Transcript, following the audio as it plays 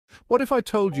What if I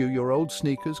told you your old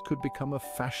sneakers could become a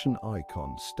fashion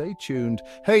icon? Stay tuned.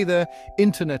 Hey there,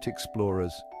 Internet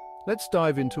Explorers. Let's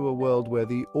dive into a world where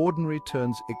the ordinary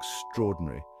turns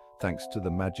extraordinary, thanks to the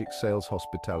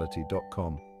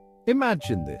magicsaleshospitality.com.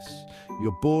 Imagine this.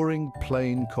 Your boring,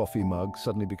 plain coffee mug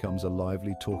suddenly becomes a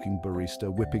lively, talking barista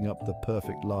whipping up the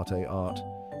perfect latte art.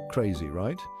 Crazy,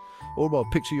 right? Or, well,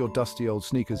 picture your dusty old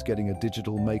sneakers getting a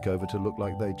digital makeover to look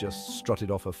like they just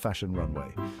strutted off a fashion runway.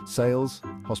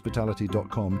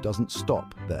 Saleshospitality.com doesn't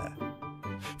stop there.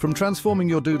 From transforming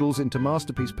your doodles into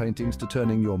masterpiece paintings to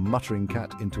turning your muttering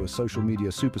cat into a social media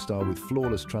superstar with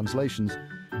flawless translations,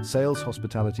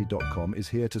 saleshospitality.com is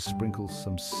here to sprinkle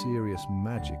some serious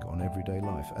magic on everyday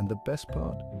life. And the best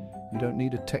part, you don't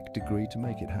need a tech degree to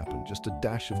make it happen, just a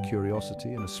dash of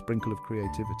curiosity and a sprinkle of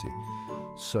creativity.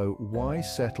 So why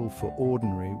settle for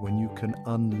ordinary when you can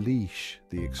unleash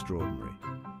the extraordinary?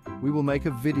 We will make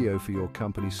a video for your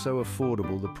company so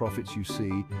affordable the profits you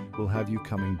see will have you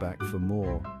coming back for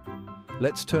more.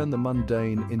 Let's turn the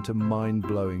mundane into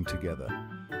mind-blowing together.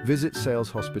 Visit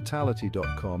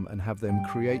saleshospitality.com and have them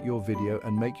create your video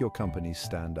and make your company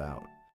stand out.